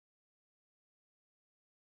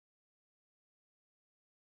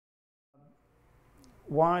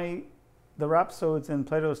why the rhapsodes in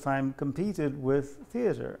Plato's time competed with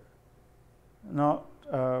theater. Not,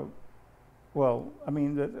 well, I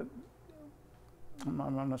mean,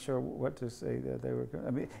 I'm not sure what to say that they were.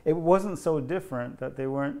 I mean, it wasn't so different that they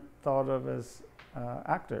weren't thought of as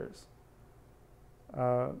actors.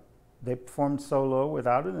 They performed solo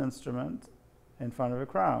without an instrument in front of a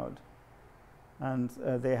crowd. And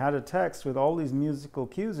they had a text with all these musical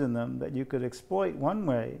cues in them that you could exploit one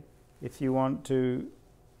way if you want to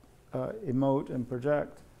emote and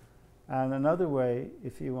project, and another way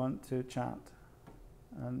if you want to chant.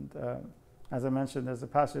 And as I mentioned, there's a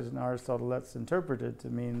passage in Aristotle that's interpreted to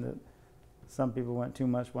mean that some people went too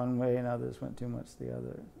much one way and others went too much the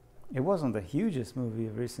other. It wasn't the hugest movie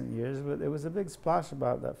of recent years, but there was a big splash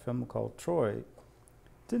about that film called Troy.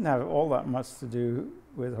 Didn't have all that much to do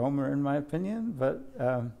with Homer, in my opinion, but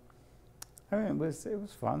I mean, it was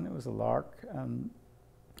fun. It was a lark,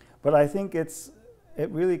 but I think it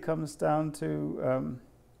really comes down to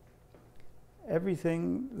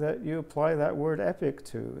everything that you apply that word epic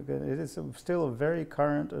to. It is still a very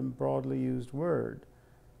current and broadly used word.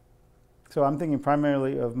 So I'm thinking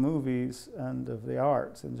primarily of movies and of the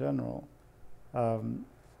arts in general. I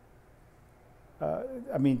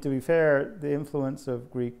mean, to be fair, the influence of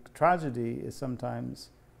Greek tragedy is sometimes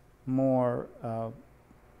more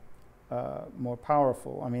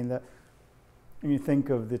powerful. I mean, when you think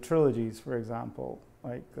of the trilogies, for example,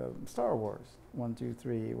 like Star Wars 1, 2,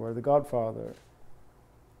 3, or The Godfather.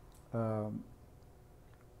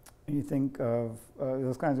 You think of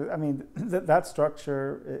those kinds of. I mean, that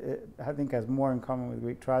structure, I think, has more in common with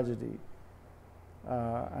Greek tragedy,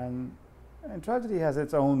 and tragedy has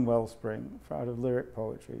its own wellspring out of lyric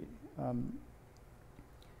poetry.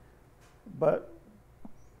 But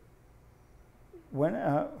when,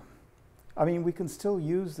 I mean, we can still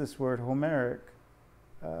use this word Homeric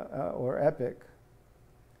or epic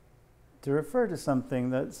to refer to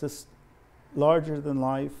something that's just larger than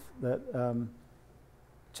life, that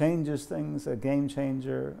changes things, a game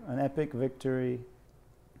changer, an epic victory.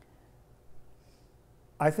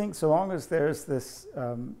 I think so long as there's this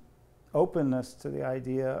openness to the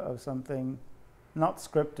idea of something not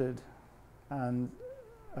scripted, and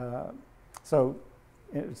so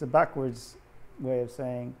it's a backwards way of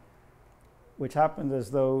saying, which happened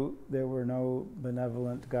as though there were no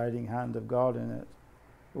benevolent guiding hand of God in it.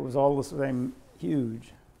 It was all the same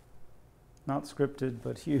huge, not scripted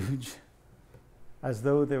but huge, as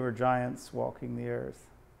though there were giants walking the earth.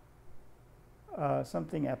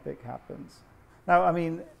 Something epic happens. Now, I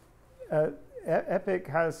mean, epic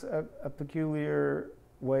has a peculiar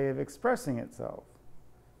way of expressing itself.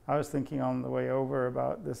 I was thinking on the way over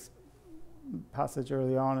about this passage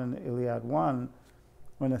early on in Iliad 1,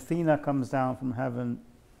 when Athena comes down from heaven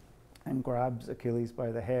and grabs Achilles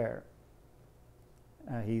by the hair.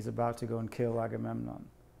 He's about to go and kill Agamemnon,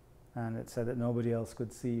 and it said that nobody else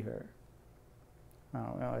could see her.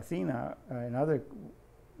 Now Athena, in other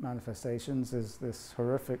manifestations, is this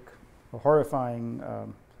horrifying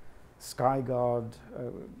sky god,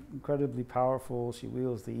 incredibly powerful. She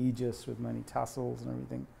wields the aegis with many tassels and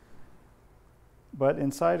everything. But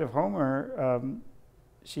inside of Homer,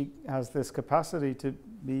 she has this capacity to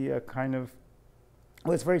be a kind of,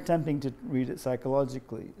 well, it's very tempting to read it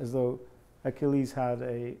psychologically, as though Achilles had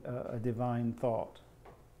a divine thought,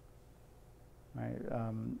 right?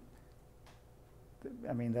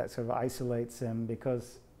 I mean, that sort of isolates him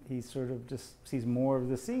because he sort of just sees more of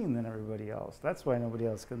the scene than everybody else. That's why nobody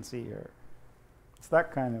else can see her. It's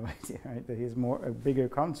that kind of idea, right? That he has a bigger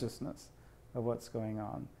consciousness of what's going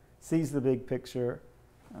on, sees the big picture,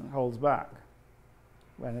 and holds back.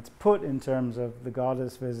 When it's put in terms of the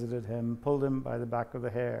goddess visited him, pulled him by the back of the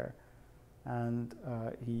hair, and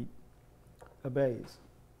he obeys.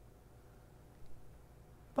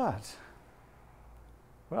 But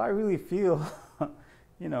what I really feel,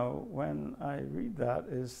 you know, when I read that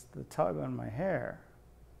is the tug on my hair.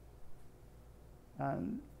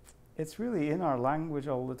 And it's really in our language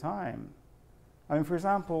all the time. I mean, for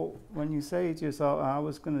example, when you say to yourself, I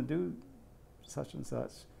was going to do such and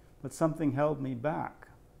such, but something held me back.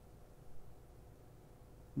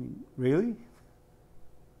 I mean, really?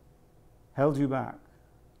 Held you back?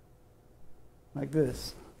 Like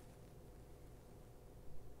this.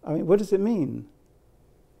 I mean, what does it mean?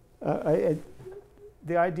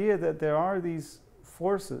 The idea that there are these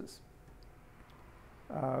forces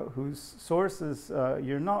whose sources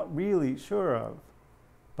you're not really sure of,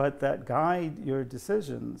 but that guide your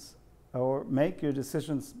decisions or make your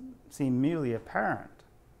decisions seem merely apparent,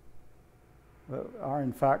 are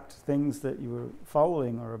in fact things that you were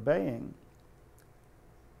following or obeying.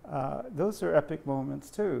 Those are epic moments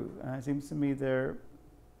too, and it seems to me they're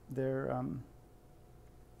they're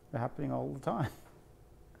happening all the time.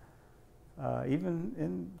 Even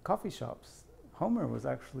in coffee shops, Homer was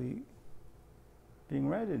actually being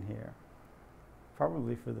read in here,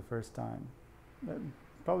 probably for the first time, but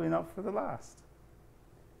probably not for the last.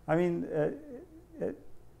 I mean,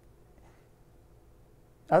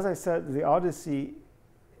 as I said, the Odyssey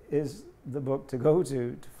is the book to go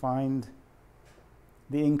to find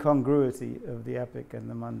the incongruity of the epic and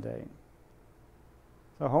the mundane.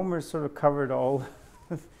 So Homer sort of covered all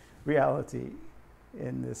reality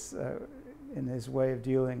in this, in his way of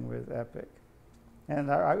dealing with epic. And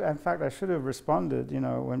in fact, I should have responded,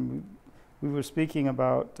 when we were speaking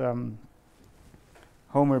about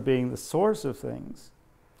Homer being the source of things,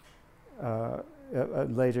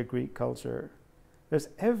 later Greek culture. There's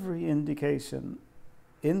every indication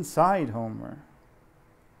inside Homer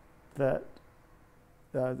that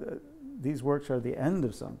these works are the end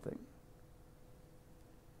of something.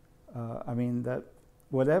 I mean, that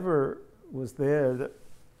whatever was there that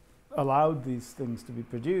allowed these things to be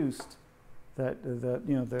produced, that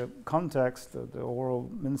the context of the oral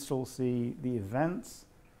minstrelsy, the events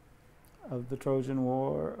of the Trojan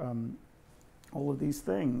War, all of these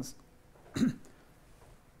things.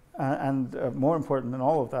 And more important than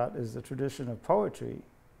all of that is the tradition of poetry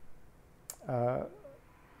had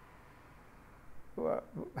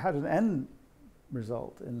an end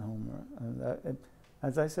result in Homer. And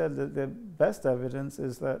as I said, the best evidence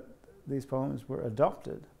is that these poems were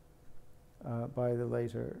adopted by the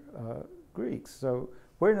later Greeks. So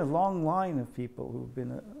we're in a long line of people who've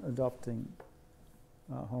been adopting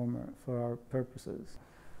Homer for our purposes.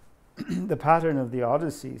 The pattern of the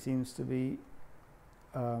Odyssey seems to be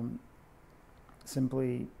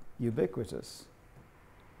simply ubiquitous.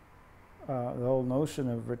 The whole notion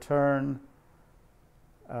of return,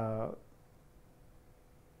 the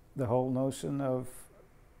whole notion of,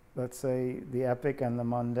 let's say, the epic and the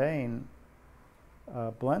mundane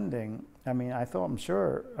blending. I mean, I'm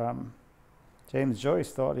sure James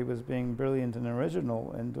Joyce thought he was being brilliant and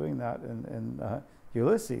original in doing that in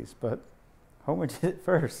Ulysses, but Homer did it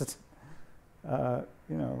first.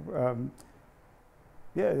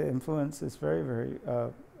 Yeah, the influence is very, very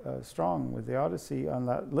strong with the Odyssey on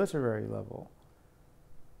that literary level.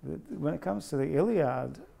 When it comes to the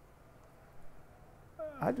Iliad,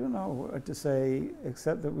 I don't know what to say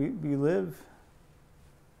except that we live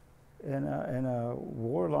in a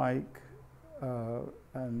warlike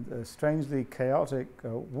and a strangely chaotic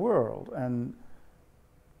world, and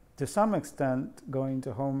to some extent, going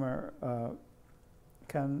to Homer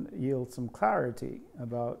can yield some clarity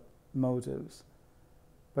about motives.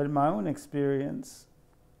 But in my own experience,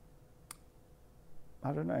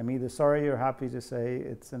 I don't know, I'm either sorry or happy to say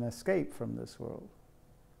it's an escape from this world.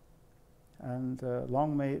 And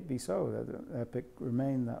long may it be so, that the epic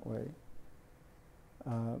remain that way.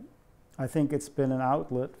 I think it's been an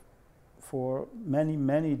outlet for many,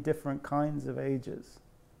 many different kinds of ages.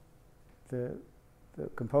 The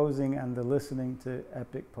composing and the listening to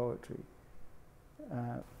epic poetry.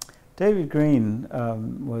 David Green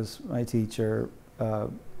was my teacher.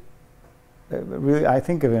 Really, I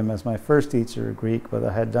think of him as my first teacher of Greek, but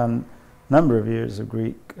I had done a number of years of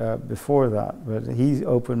Greek before that. But he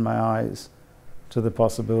opened my eyes to the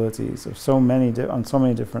possibilities of on so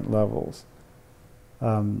many different levels.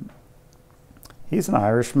 He's an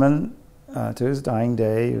Irishman to his dying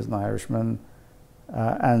day. He was an Irishman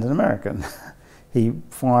and an American. He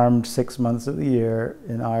farmed 6 months of the year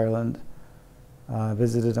in Ireland.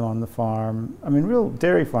 Visited him on the farm. I mean, real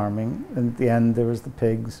dairy farming. And at the end, there was the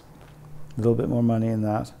pigs, a little bit more money in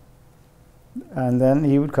that. And then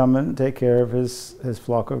he would come and take care of his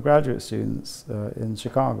flock of graduate students in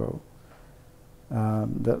Chicago.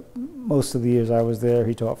 Most of the years I was there,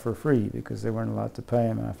 he taught for free because they weren't allowed to pay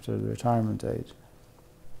him after the retirement age.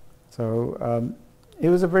 So he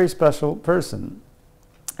was a very special person.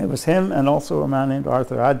 It was him and also a man named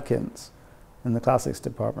Arthur Adkins in the classics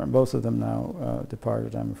department. Both of them now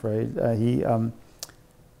departed, I'm afraid.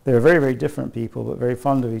 They were very, very different people, but very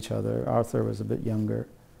fond of each other. Arthur was a bit younger.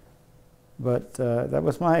 But that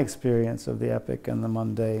was my experience of the epic and the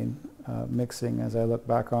mundane mixing. As I look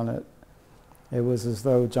back on it, it was as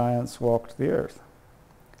though giants walked the earth.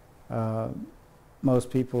 Most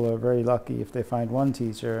people are very lucky if they find one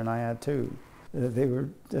teacher, and I had two.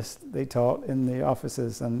 They taught in the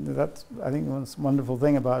offices, and that's, I think, the most wonderful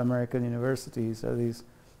thing about American universities are these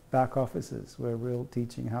back offices where real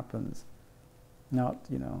teaching happens, not,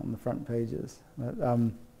 on the front pages. But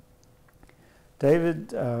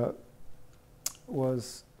David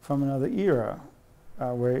was from another era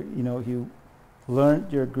where, you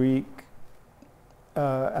learned your Greek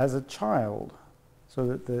as a child. so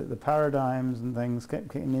that the paradigms and things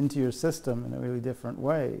came into your system in a really different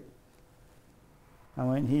way. And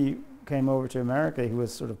when he came over to America, he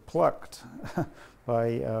was sort of plucked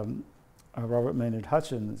by Robert Maynard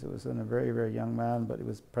Hutchins. It was a very, very young man, but he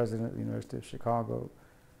was president of the University of Chicago.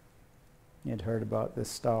 He had heard about this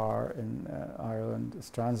star in Ireland, this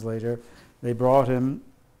translator. They brought him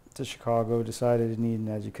to Chicago, decided he needed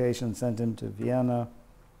an education, sent him to Vienna.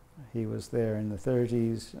 He was there in the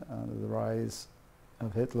 30s, the rise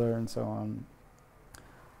of Hitler and so on.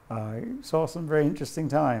 He saw some very interesting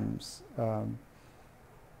times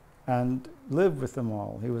and lived with them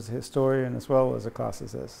all. He was a historian as well as a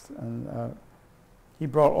classicist, and he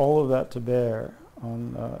brought all of that to bear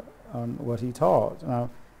on what he taught. Now,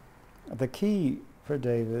 the key for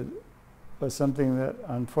David was something that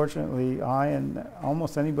unfortunately I and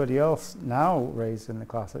almost anybody else now raised in the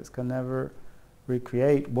classics can never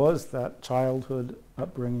recreate, was that childhood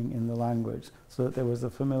upbringing in the language, so that there was a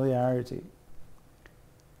familiarity.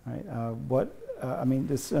 Right? I mean,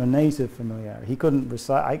 this native familiarity. He couldn't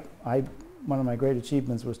recite. One of my great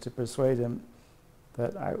achievements was to persuade him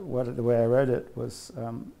that the way I read it was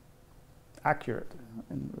accurate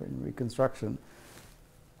in reconstruction.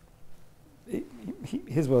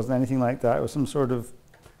 His wasn't anything like that. It was some sort of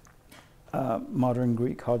modern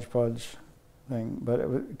Greek hodgepodge thing, but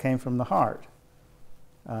it came from the heart,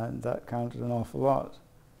 and that counted an awful lot.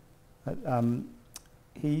 But,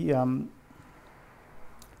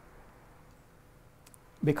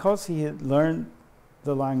 because he had learned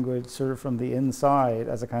the language sort of from the inside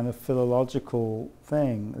as a kind of philological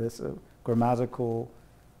thing, this grammatical,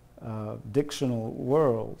 dictional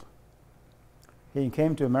world. He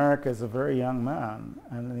came to America as a very young man,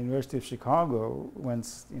 and at the University of Chicago,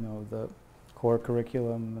 whence the core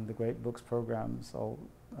curriculum and the great books programs all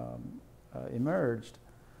emerged,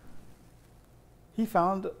 he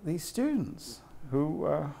found these students who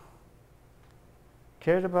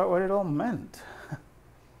cared about what it all meant.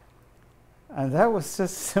 And that was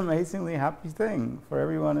just an amazingly happy thing for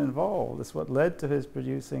everyone involved. It's what led to his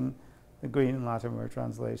producing the Green and Latimer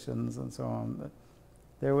translations and so on.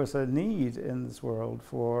 There was a need in this world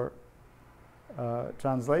for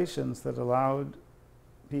translations that allowed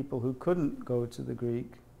people who couldn't go to the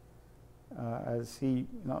Greek, as he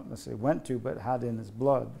not necessarily went to, but had in his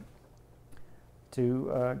blood,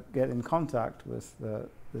 to get in contact with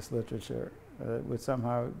this literature, would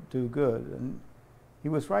somehow do good. And he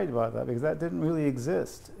was right about that, because that didn't really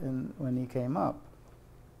exist when he came up.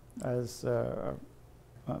 As a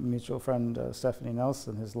mutual friend, Stephanie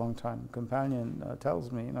Nelson, his longtime companion,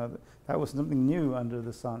 tells me, that was something new under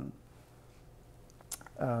the sun.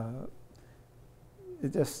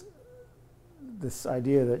 This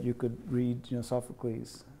idea that you could read,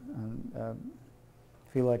 Sophocles and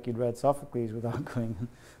feel like you'd read Sophocles without going and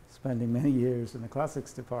spending many years in the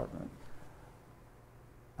classics department.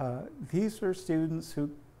 These were students who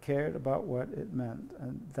cared about what it meant,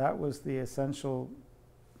 and that was the essential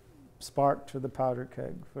spark to the powder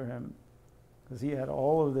keg for him, because he had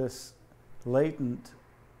all of this latent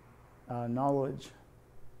knowledge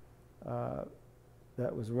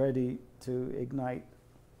that was ready to ignite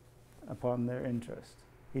upon their interest.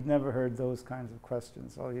 He'd never heard those kinds of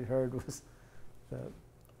questions. All he'd heard was the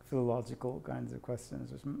philological kinds of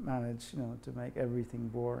questions, which managed, to make everything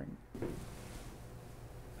boring.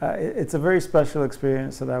 It's a very special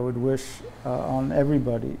experience that I would wish on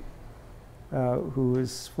everybody who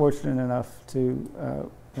is fortunate enough to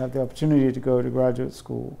have the opportunity to go to graduate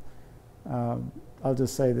school. I'll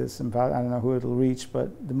just say this, I don't know who it'll reach,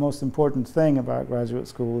 but the most important thing about graduate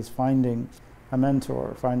school is finding a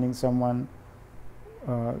mentor, finding someone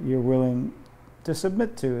you're willing to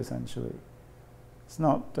submit to, essentially. It's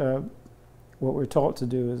not what we're taught to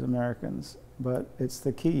do as Americans, but it's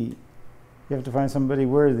the key. You have to find somebody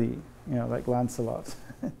worthy, like Lancelot.